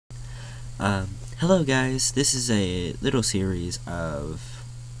Hello guys, this is a little series of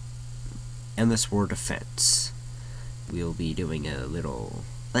Endless War Defense. We'll be doing a little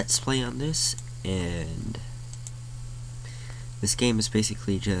let's play on this, and this game is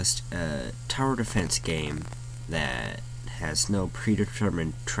basically just a tower defense game that has no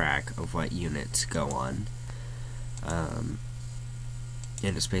predetermined track of what units go on. And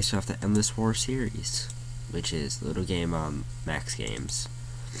it's based off the Endless War series, which is a little game on Max Games.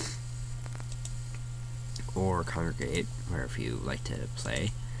 Or Congregate, wherever you like to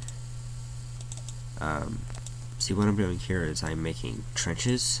play. See, what I'm doing here is I'm making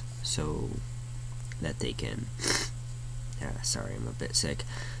trenches so that they can sorry, I'm a bit sick,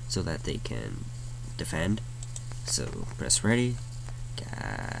 so that they can defend. So press ready,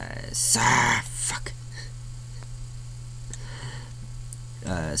 guys. Fuck.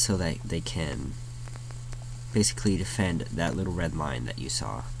 So that they can basically defend that little red line that you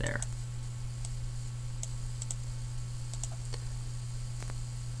saw there.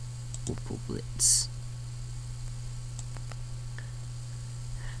 Blitz.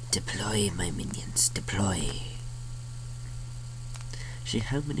 Deploy, my minions, deploy. See,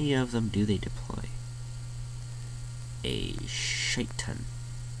 how many of them do they deploy? A shite ton.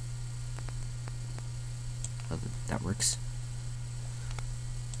 Oh, that works.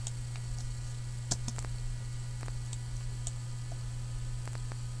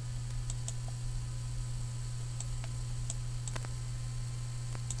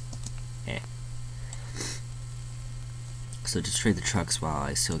 So just trade the trucks while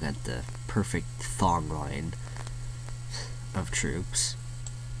I still got the perfect thong line of troops.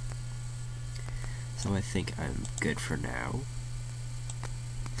 So I think I'm good for now.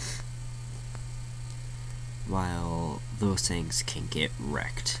 While those things can get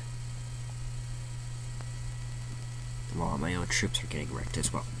wrecked. While my own troops are getting wrecked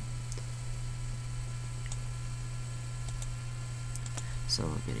as well. So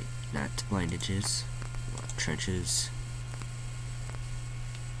I'm getting not blindages, trenches.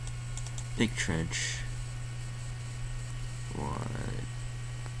 Big trench, one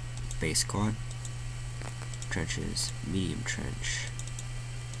base squad, trenches, medium trench,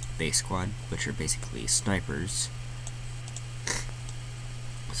 base squad, which are basically snipers,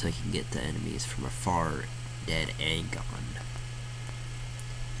 so I can get the enemies from afar, dead and gone.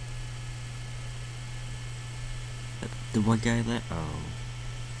 The one guy that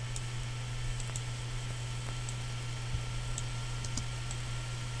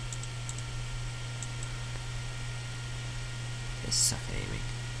suck at aiming.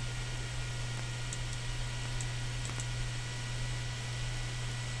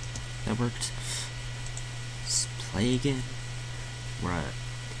 That worked. Let's play again.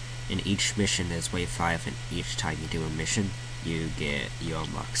 In each mission is wave 5, and each time you do a mission, you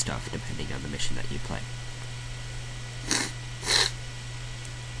unlock stuff depending on the mission that you play.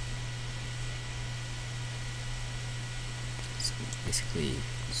 So basically,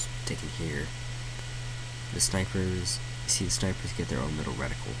 just taking here the snipers. See, the snipers get their own little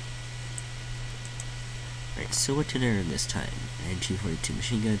reticle. Alright, so what did I earn this time? 942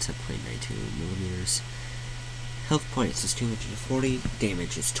 machine guns, at .92mm. Health points is 240,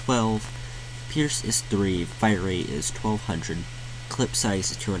 damage is 12, pierce is 3, fire rate is 1200, clip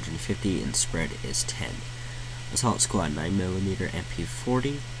size is 250, and spread is 10. Assault squad 9mm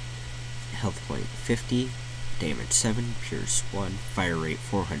MP40, health point 50, damage 7, pierce 1, fire rate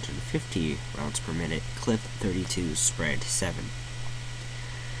 450 rounds per minute, clip 32, spread 7.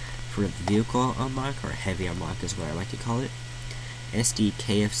 For the vehicle unlock, or heavy unlock is what I like to call it,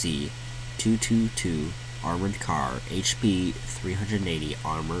 SDKFZ 222 armored car, HP 380,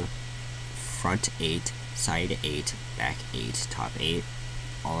 armor, front 8, side 8, back 8, top 8,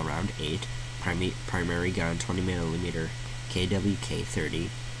 all around 8, primary gun 20mm, KWK 30,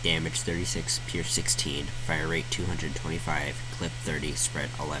 damage 36, pierce 16, fire rate 225, clip 30, spread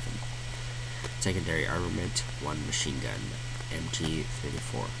 11. Secondary armament, 1 machine gun,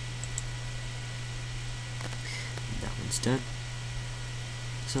 MG34. That one's done.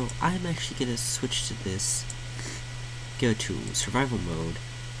 So I'm actually gonna switch to this, go to survival mode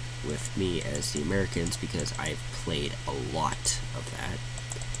with me as the Americans, because I've played a lot of that,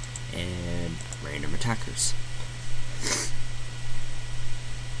 and random attackers.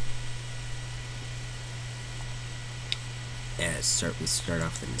 We start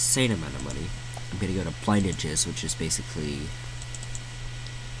off with an insane amount of money. I'm gonna go to blindages, which is basically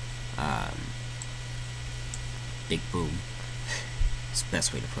big boom. It's the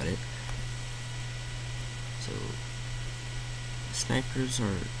best way to put it. So snipers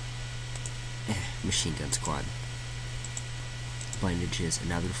are machine gun squad. Blindages,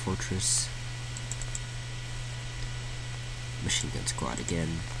 another fortress. Machine gun squad again.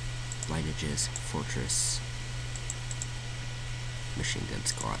 Blindages, fortress. Machine gun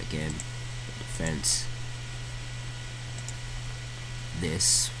squad again. Defense.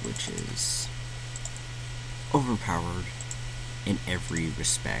 This, which is overpowered in every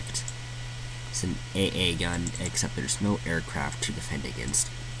respect. It's an AA gun, except there's no aircraft to defend against.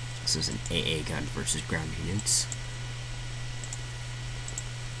 So it's an AA gun versus ground units.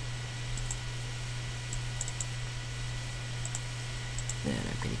 Then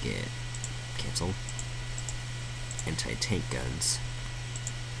I'm gonna get cancel. Anti-tank guns.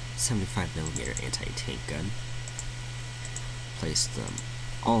 75mm anti-tank gun. Place them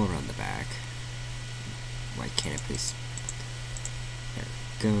all around the back. Why can't I place? There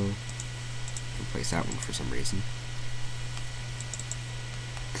we go. I can place that one for some reason.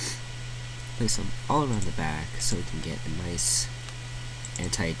 Place them all around the back so we can get a nice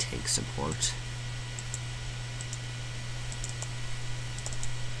anti-tank support.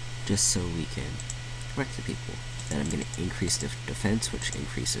 Just so we can wreck the people. Then I'm going to increase the defense, which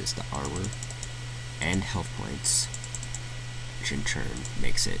increases the armor and health points, which in turn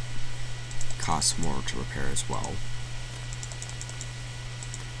makes it cost more to repair as well.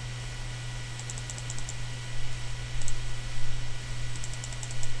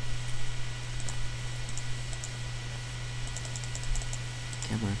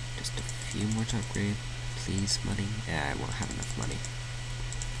 Come on, just a few more to upgrade. Please, money. Yeah, I won't have enough money.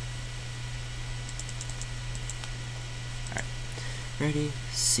 Alright. Ready?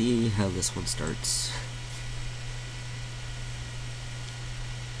 See how this one starts.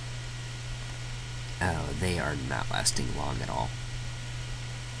 Oh, they are not lasting long at all.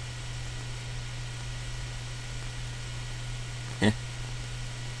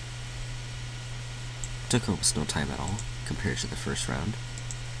 Took almost no time at all compared to the first round.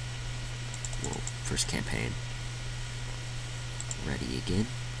 Well, first campaign. Ready again.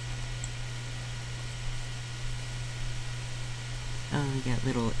 Oh, we got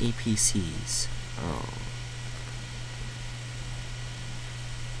little APCs. Oh.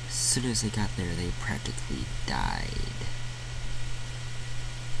 As soon as they got there, they practically died.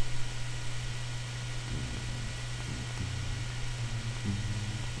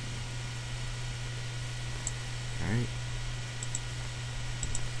 Alright.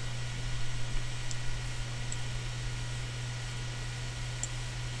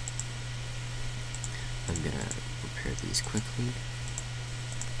 I'm gonna repair these quickly.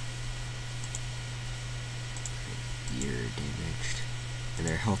 Gear damaged. And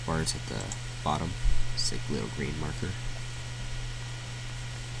their health bars at the bottom. It's like a little green marker.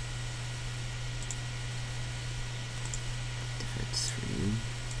 Defense 3.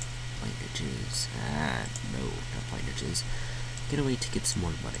 Blindages. Ah, no, not blindages. Get away to get some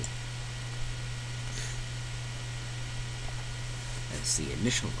more money. As the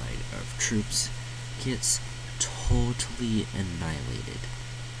initial line of troops gets totally annihilated.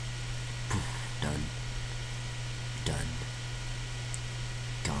 Poof, done. Done.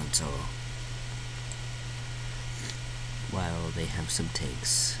 Gonzo. While they have some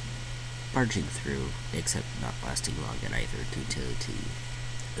tanks barging through, except not lasting long at either due to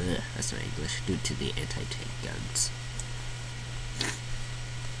that's not English, due to the anti-tank guns.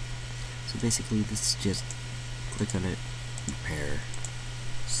 So basically this is just click on it, repair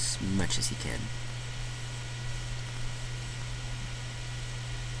as much as you can.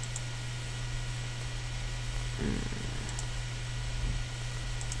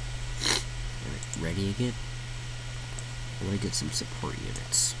 Ready again? I want to get some support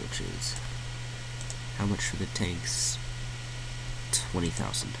units, which is how much for the tanks?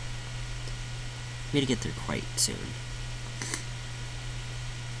 20,000. We need to get there quite soon.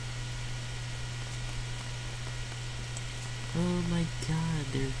 Oh my god,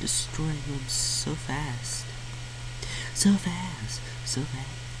 they're destroying them so fast. So fast. So fast.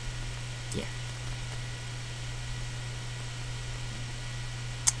 Yeah.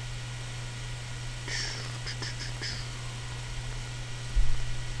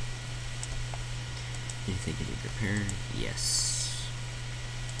 Anything you need repair? Yes.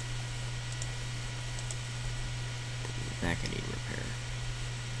 The back I need repair.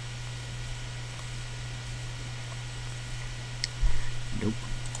 Nope.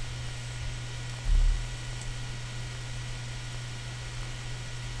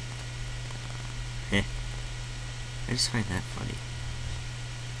 Heh. I just find that funny.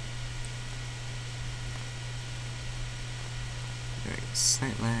 Alright,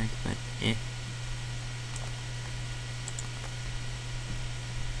 slight lag, but eh.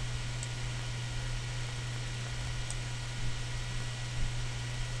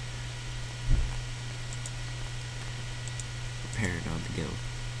 preparing on the go.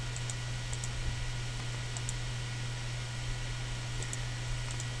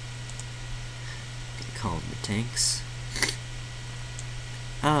 Gonna call them the tanks.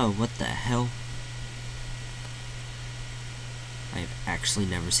 Oh, what the hell? I've actually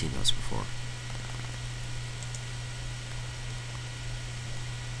never seen those before.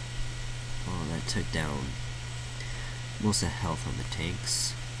 Well, that took down most of the health on the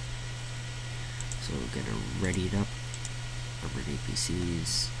tanks. So we're gonna ready it up. Armored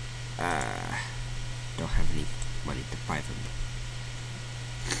APCs. Don't have any money to buy them.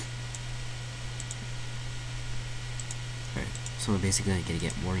 Alright, so we're basically gonna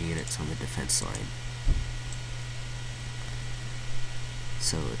get more units on the defense line.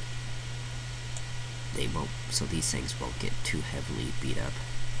 So these things won't get too heavily beat up.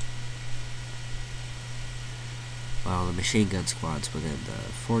 While the machine gun squads within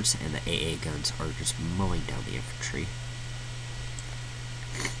the forts and the AA guns are just mowing down the infantry.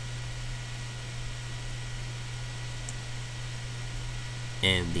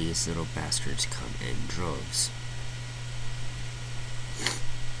 And these little bastards come in droves.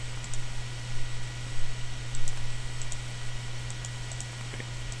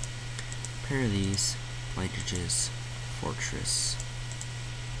 Pair of these, linkages, fortress,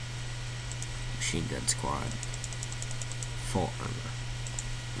 machine gun squad, full armor,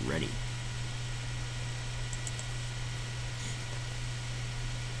 ready.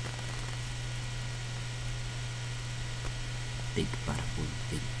 Big bada boom,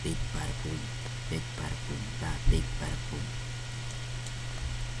 big bada boom, big bada boom, big bada boom.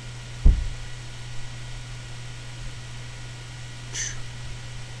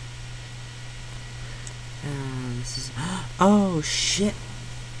 This is oh shit!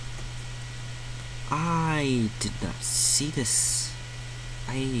 I did not see this.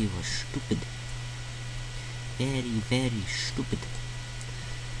 I was stupid. Very stupid.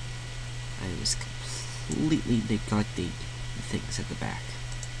 I was completely neglecting the things at the back.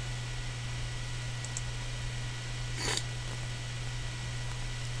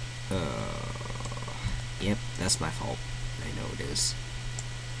 Yep, that's my fault. I know it is.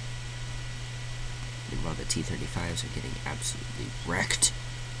 Meanwhile, the T-35s are getting absolutely wrecked.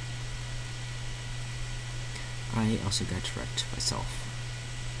 I also got wrecked myself.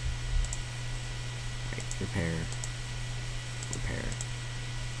 Right, repair, repair,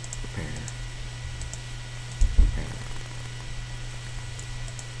 repair, repair,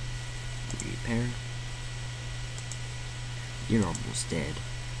 repair. You're almost dead.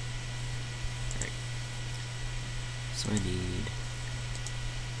 Right. So I need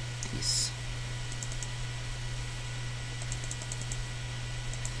these.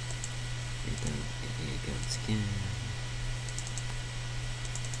 Guns again.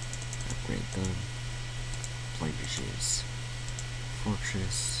 Upgrade them. Blindages.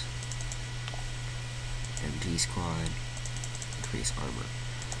 Fortress. MG squad. Increase armor.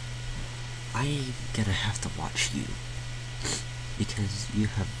 I'm gonna have to watch you. Because you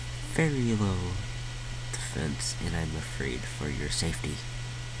have very low defense and I'm afraid for your safety.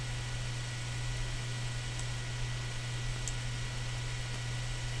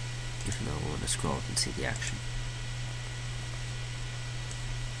 Even though I want to scroll up and see the action.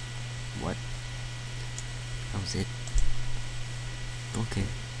 What? That was it? Okay.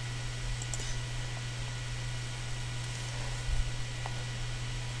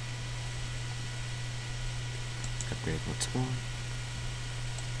 Upgrade once more.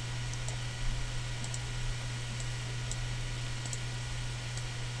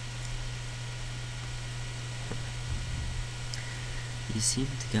 These seem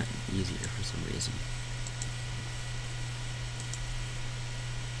to have gotten easier for some reason.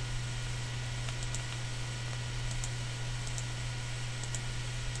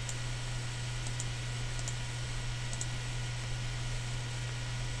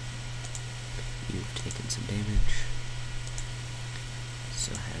 You've taken some damage.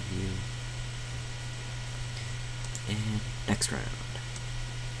 So have you. And next round.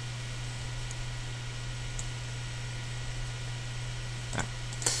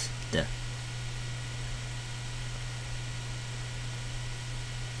 Duh.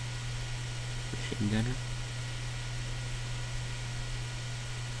 Machine gunner.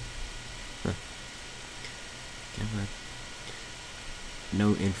 Huh. Come on. No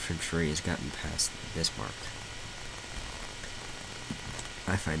infantry has gotten past this mark.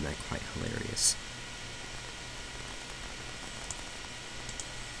 I find that quite hilarious.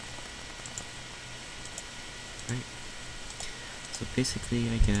 Right. So basically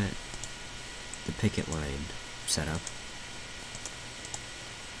I got the picket line set up.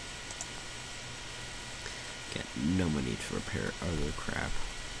 get no money to repair other crap.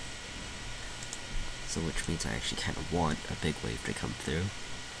 So which means I actually kind of want a big wave to come through.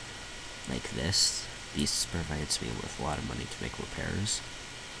 Like this. This provides me with a lot of money to make repairs.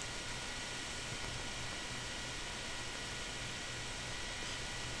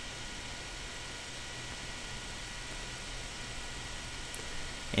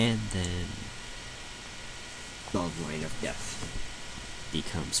 And then the line of death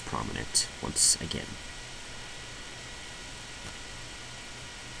becomes prominent once again.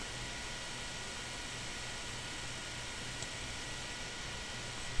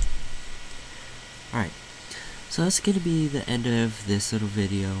 Alright, so that's going to be the end of this little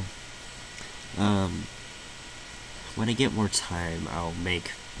video. When I get more time, I'll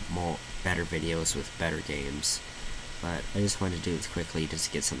make better videos with better games. But I just wanted to do it quickly just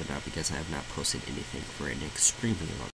to get something out because I have not posted anything for an extremely long time.